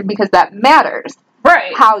 hesitation, because that matters.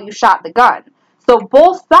 Right. How you shot the gun. So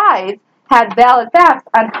both sides had valid facts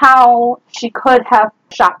on how she could have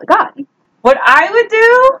shot the gun. What I would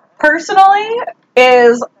do, personally,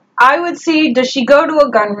 is I would see, does she go to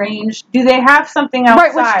a gun range? Do they have something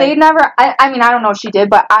outside? Right, which they never, I mean, I don't know if she did,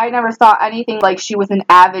 but I never saw anything like she was an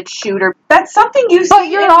avid shooter. That's something you see. But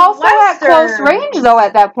you're also at close range, though,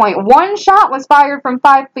 at that point. One shot was fired from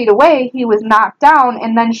 5 feet away. He was knocked down,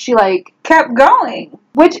 and then she, kept going.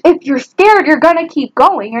 Which, if you're scared, you're gonna keep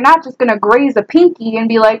going. You're not just gonna graze a pinky and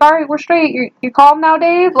be like, alright, we're straight. You calm now,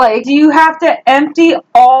 Dave? Do you have to empty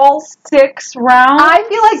all 6 rounds? I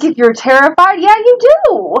feel like if you're terrified, yeah, you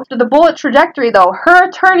do. The bullet trajectory, though, her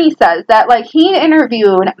attorney says that, he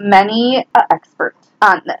interviewed many experts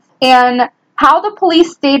on this. And how the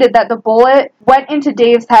police stated that the bullet went into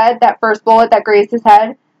Dave's head, that first bullet that grazed his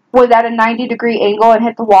head, was at a 90-degree angle and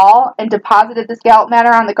hit the wall and deposited the scalp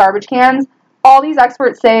matter on the garbage cans. all these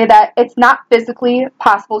experts say that it's not physically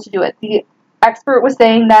possible to do it. The expert was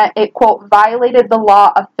saying that it, quote, violated the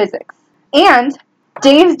law of physics. And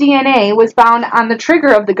Dave's DNA was found on the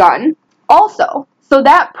trigger of the gun also. So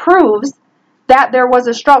that proves that there was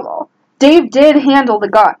a struggle. Dave did handle the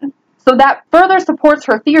gun. So that further supports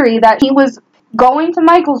her theory that he was going to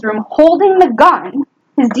Michael's room, holding the gun.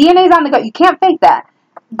 His DNA's on the gun. You can't fake that.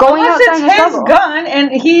 Going Unless outside it's the his gun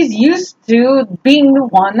and he's used to being the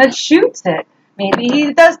one that shoots it. Maybe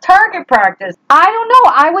he does target practice. I don't know.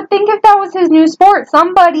 I would think if that was his new sport,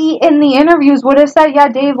 somebody in the interviews would have said, yeah,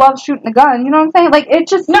 Dave loves shooting the gun. You know what I'm saying? Like, it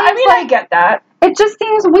just seems I get that. It just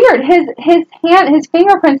seems weird. His hand, his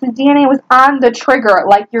fingerprints, his DNA was on the trigger.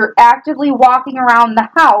 Like, you're actively walking around the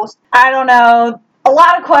house. I don't know. A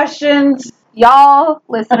lot of questions. Y'all,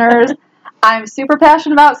 listeners, I'm super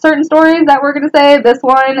passionate about certain stories that we're going to say. This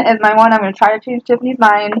one is my one. I'm going to try to change Tiffany's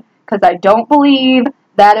mind because I don't believe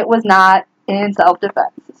that it was not in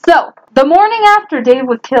self-defense. So, the morning after Dave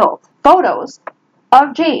was killed, photos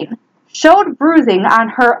of Jane showed bruising on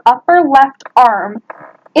her upper left arm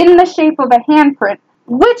in the shape of a handprint,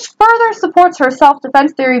 which further supports her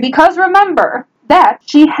self-defense theory because remember that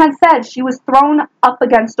she had said she was thrown up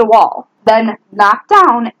against a wall, then knocked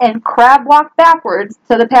down and crab walked backwards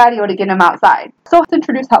to the patio to get him outside. So let's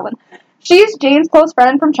introduce Helen. She's Jane's close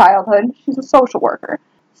friend from childhood. She's a social worker.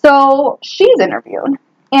 So she's interviewed.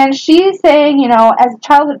 And she's saying, you know, as a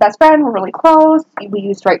childhood best friend, we're really close. We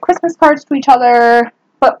used to write Christmas cards to each other.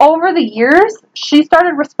 But over the years, she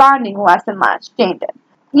started responding less and less. Jane did.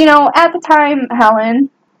 You know, at the time, Helen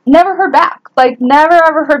never heard back. Like, never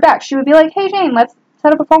ever heard back. She would be like, hey, Jane, let's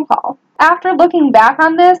set up a phone call. After looking back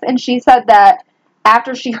on this, and she said that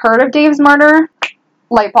after she heard of Dave's murder,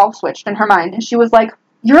 light bulb switched in her mind. And she was like,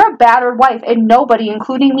 you're a battered wife, and nobody,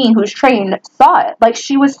 including me, who's trained, saw it. Like,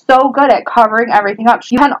 she was so good at covering everything up.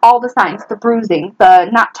 She had all the signs, the bruising, the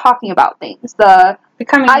not talking about things, the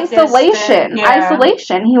becoming isolation.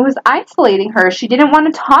 Isolation. He was isolating her. She didn't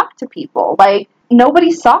want to talk to people. Like,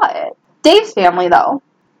 nobody saw it. Dave's family, though,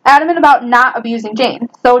 adamant about not abusing Jane.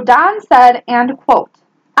 So Don said, and quote,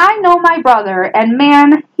 I know my brother, and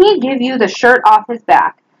man, he'd give you the shirt off his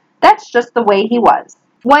back. That's just the way he was.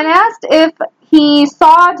 When asked if he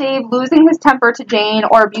saw Dave losing his temper to Jane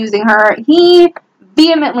or abusing her, he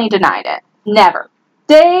vehemently denied it. Never.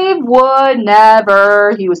 Dave would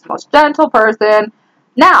never. He was the most gentle person.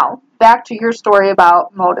 Now, back to your story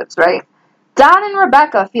about motives, right? Don and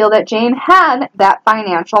Rebecca feel that Jane had that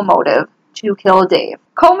financial motive to kill Dave.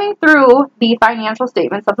 Combing through the financial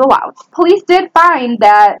statements of the Louts, police did find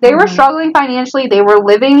that they were struggling financially. They were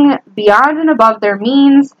living beyond and above their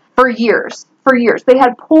means for years. They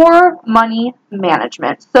had poor money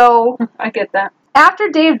management. So, I get that. After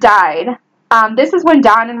Dave died, this is when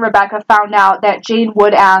Don and Rebecca found out that Jane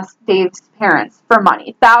would ask Dave's parents for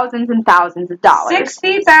money. Thousands and thousands of dollars.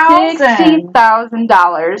 $60,000.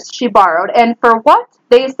 $60,000 she borrowed. And for what?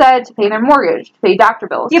 They said to pay their mortgage, to pay doctor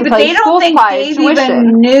bills, yeah, to but pay they school don't think supplies, Dave tuition.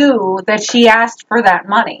 even knew that she asked for that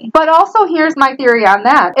money. But also, here's my theory on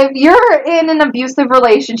that. If you're in an abusive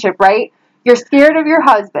relationship, right? You're scared of your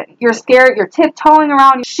husband. You're scared. You're tiptoeing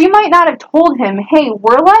around. She might not have told him, hey,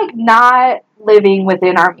 we're like not living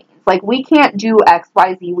within our means. Like, we can't do X,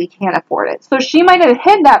 Y, Z. We can't afford it. So she might have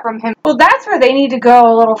hid that from him. Well, that's where they need to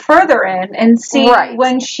go a little further in and see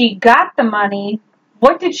when she got the money,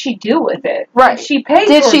 what did she do with it? Right.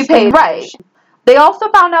 Did she pay? Right. They also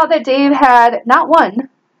found out that Dave had not one,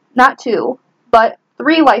 not two, but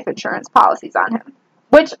 3 life insurance policies on him.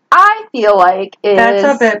 Which I feel like is that's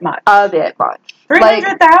a bit much.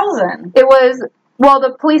 $300,000. It was, well,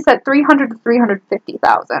 the police said $300,000 to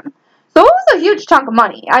 $350,000. So it was a huge chunk of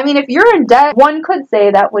money. I mean, if you're in debt, one could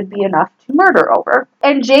say that would be enough to murder over.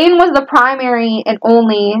 And Jane was the primary and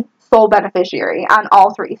only sole beneficiary on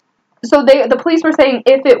all 3. So the police were saying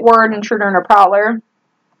if it were an intruder and a prowler,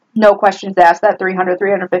 no questions asked, that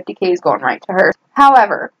 $350K is going right to her.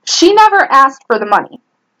 However, she never asked for the money.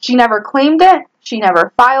 She never claimed it. She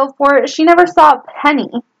never filed for it. She never saw a penny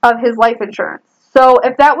of his life insurance. So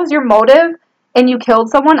if that was your motive and you killed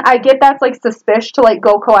someone, I get that's like suspicious to like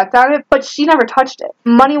go collect on it, but she never touched it.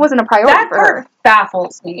 Money wasn't a priority for her. That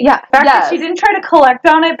baffles me. Yeah. The fact that she didn't try to collect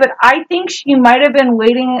on it, but I think she might have been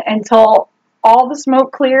waiting until all the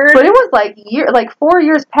smoke cleared. But it was like 4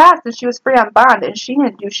 years passed and she was free on bond and she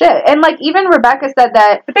didn't do shit. And like even Rebecca said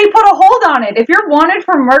that. But they put a hold on it. If you're wanted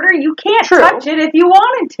for murder, you can't touch it if you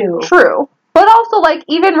wanted to. True. But also like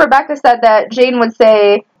even Rebecca said that Jane would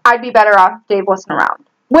say, I'd be better off if Dave wasn't around.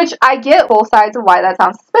 Which I get both sides of why that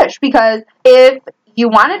sounds suspicious. Because if you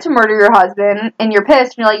wanted to murder your husband and you're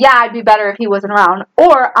pissed and you're like, yeah, I'd be better if he wasn't around.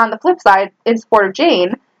 Or on the flip side, in support of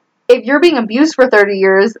Jane, if you're being abused for 30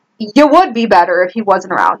 years, you would be better if he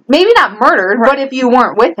wasn't around. Maybe not murdered, Right. but if you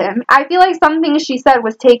weren't with him. I feel like some things she said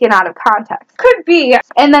was taken out of context. Could be.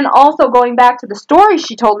 And then also going back to the story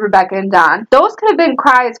she told Rebecca and Don, those could have been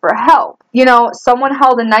cries for help. You know, someone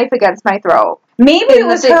held a knife against my throat. Maybe it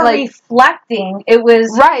was her reflecting. It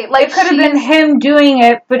was right. Like it could have been him doing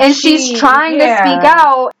it, but she's trying to speak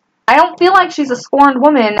out. I don't feel like she's a scorned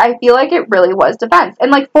woman. I feel like it really was defense.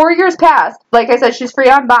 And like 4 years passed. Like I said, she's free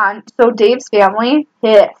on bond. So Dave's family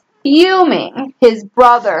pissed. Fuming. His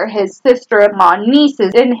brother, his sister-in-law,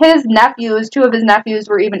 nieces, and his nephews, 2 of his nephews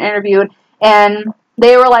were even interviewed. And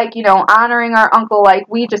they were like, you know, honoring our uncle, like,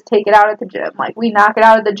 we just take it out at the gym. Like, we knock it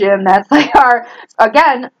out at the gym. That's like our,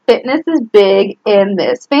 again, fitness is big in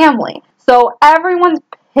this family. So everyone's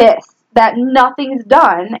pissed that nothing's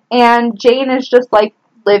done. And Jane is just like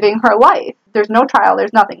living her life. There's no trial.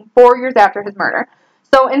 There's nothing. 4 years after his murder.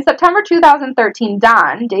 So in September 2013,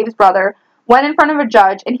 Don, Dave's brother, went in front of a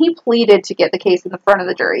judge and he pleaded to get the case in the front of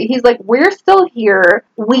the jury. He's like, we're still here.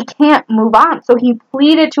 We can't move on. So he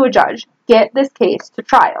pleaded to a judge, get this case to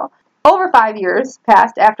trial. Over 5 years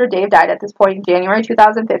passed after Dave died at this point in January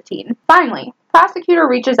 2015. Finally, prosecutor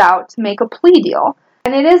reaches out to make a plea deal.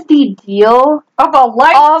 And it is the deal of a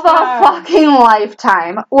lifetime. Of a fucking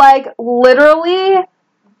lifetime. Like, literally,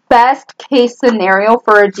 best case scenario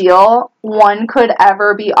for a deal one could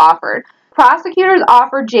ever be offered. Prosecutors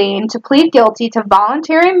offered Jane to plead guilty to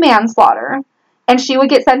voluntary manslaughter, and she would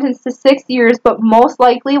get sentenced to 6 years, but most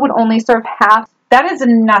likely would only serve half. That is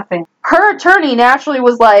nothing. Her attorney naturally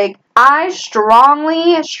was like, I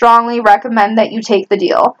strongly recommend that you take the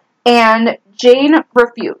deal. And Jane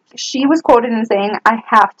refused. She was quoted in saying, I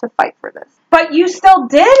have to fight for this. But you still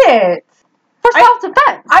did it. For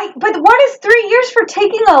self-defense. But what is 3 years for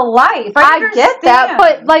taking a life? I get that,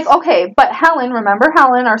 but like, okay, but Helen, remember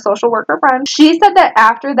Helen, our social worker friend? She said that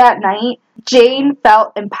after that night, Jane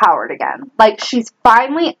felt empowered again. Like, she's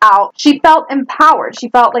finally out. She felt empowered. She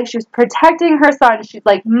felt like she was protecting her son. She's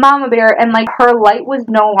like mama bear, and like her light was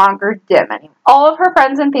no longer dim anymore. All of her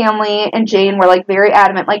friends and family and Jane were like very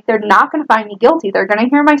adamant, like, they're not going to find me guilty. They're going to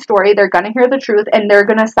hear my story. They're going to hear the truth, and they're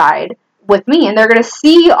going to side with me, and they're going to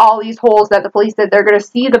see all these holes that the police did. They're going to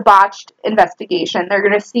see the botched investigation. They're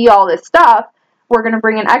going to see all this stuff. We're going to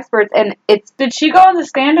bring in experts, and it's... Did she go on the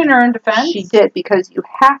stand in her own defense? She did, because you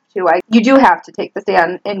have to. You do have to take the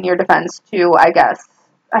stand in your defense to, I guess.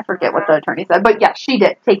 I forget what the attorney said, but yes, she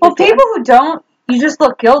did take the stand. Well, people who don't, you just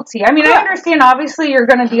look guilty. I mean, yeah. I understand, obviously, you're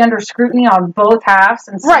going to be under scrutiny on both halves.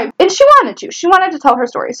 Right, and she wanted to. She wanted to tell her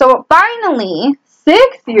story. So, finally, 6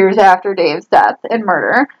 years after Dave's death and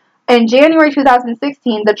murder, in January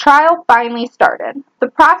 2016, the trial finally started. The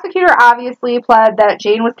prosecutor obviously pled that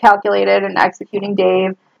Jane was calculated in executing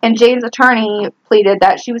Dave, and Jane's attorney pleaded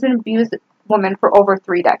that she was an abused woman for over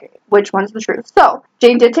 3 decades. Which one's the truth? So,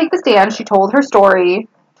 Jane did take the stand. She told her story,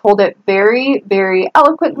 told it very, very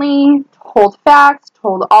eloquently, told facts,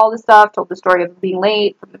 told all the stuff, told the story of being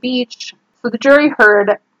late from the beach. So the jury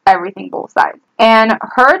heard everything, both sides. And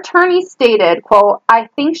her attorney stated, quote, I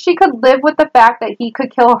think she could live with the fact that he could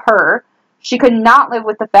kill her. She could not live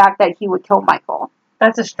with the fact that he would kill Michael.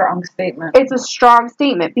 That's a strong statement. It's a strong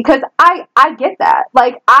statement, because I get that.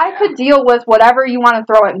 Like, I could deal with whatever you want to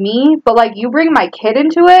throw at me, but, like, you bring my kid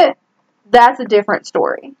into it, that's a different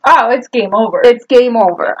story. Oh, it's game over. It's game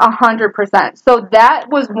over, 100%. So that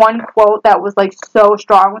was one quote that was, like, so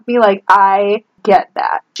strong with me. Like, I get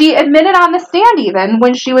that. She admitted on the stand even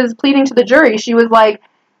when she was pleading to the jury. She was like,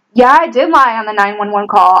 yeah, I did lie on the 911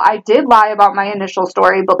 call. I did lie about my initial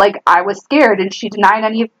story, but, like, I was scared, and she denied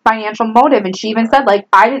any financial motive, and she even said, like,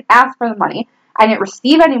 I didn't ask for the money. I didn't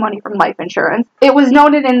receive any money from life insurance. It was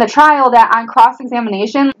noted in the trial that on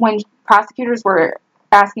cross-examination, when prosecutors were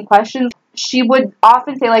asking questions, she would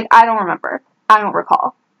often say, like, I don't remember. I don't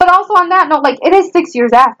recall. But also on that note, like, it is 6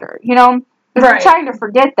 years after, you know? Right. I'm trying to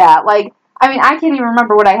forget that. Like, I mean, I can't even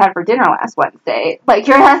remember what I had for dinner last Wednesday. Like,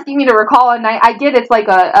 you're asking me to recall a night. I get it's like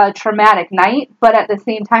a traumatic night, but at the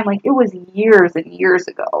same time, like, it was years and years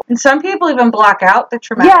ago. And some people even block out the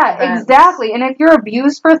traumatic events. Exactly. And if you're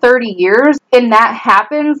abused for 30 years and that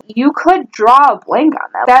happens, you could draw a blank on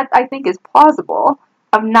that. That, I think, is plausible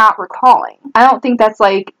of not recalling. I don't think that's,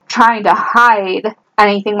 like, trying to hide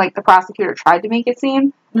anything like the prosecutor tried to make it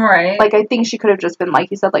seem. Right. Like, I think she could have just been, like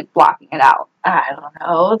you said, like, blocking it out. I don't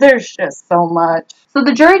know. There's just so much. So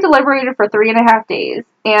the jury deliberated for 3.5 days,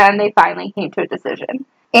 and they finally came to a decision.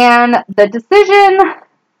 And the decision,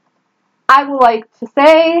 I would like to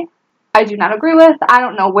say, I do not agree with. I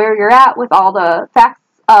don't know where you're at with all the facts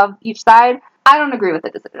of each side. I don't agree with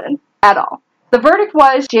the decision at all. The verdict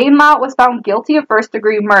was Jane Laut was found guilty of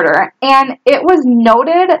first-degree murder, and it was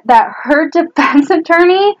noted that her defense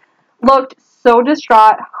attorney looked so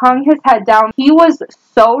distraught, hung his head down. He was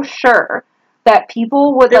so sure that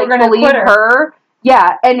people would believe her. Yeah,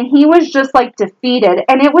 and he was just defeated,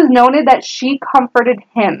 and it was noted that she comforted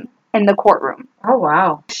him in the courtroom. Oh,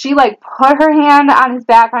 wow. She put her hand on his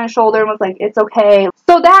back, on his shoulder, and was like, it's okay.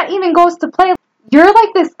 So that even goes to play. You're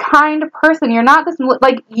this kind of person. You're not this,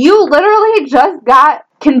 you literally just got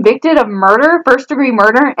convicted of murder, first-degree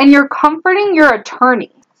murder, and you're comforting your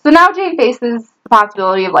attorney. So now Jane faces the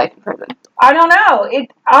possibility of life in prison. I don't know.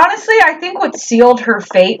 Honestly, I think what sealed her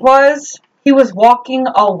fate was he was walking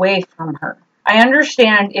away from her. I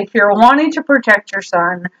understand if you're wanting to protect your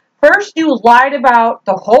son, first you lied about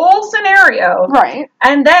the whole scenario. Right.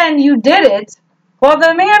 And then you did it while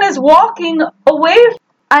the man is walking away.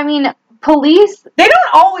 I mean, police... They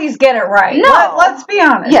don't always get it right. No. Let's be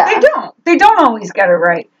honest. Yeah. They don't. They don't always get it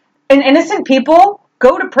right. And innocent people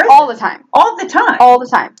go to prison. All the time. All the time. All the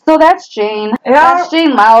time. So that's Jane. Yeah. That's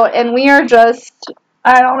Jane Laut, and we are just...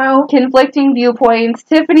 I don't know. Conflicting viewpoints.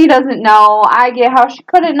 Tiffany doesn't know. I get how she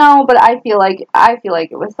couldn't know, but I feel like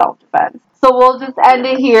it was self-defense. So we'll just end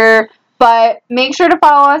it here. But make sure to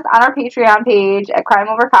follow us on our Patreon page at Crime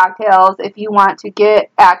Over Cocktails if you want to get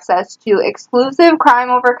access to exclusive Crime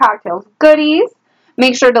Over Cocktails goodies.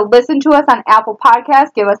 Make sure to listen to us on Apple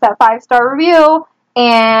Podcasts. Give us that 5-star review.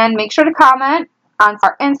 And make sure to comment on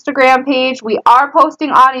our Instagram page. We are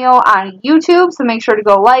posting audio on YouTube, so make sure to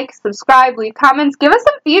go subscribe, leave comments. Give us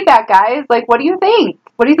some feedback, guys. What do you think?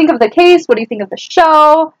 What do you think of the case? What do you think of the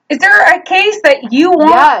show? Is there a case that you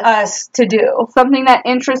want us to do? Something that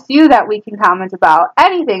interests you that we can comment about.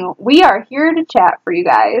 Anything. We are here to chat for you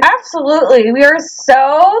guys. Absolutely. We are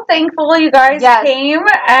so thankful you guys came.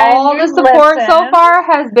 And all the support so far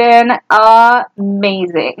has been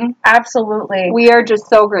amazing. Absolutely. We are just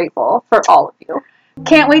so grateful for all of you.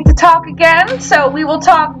 Can't wait to talk again, so we will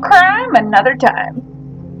talk crime another time.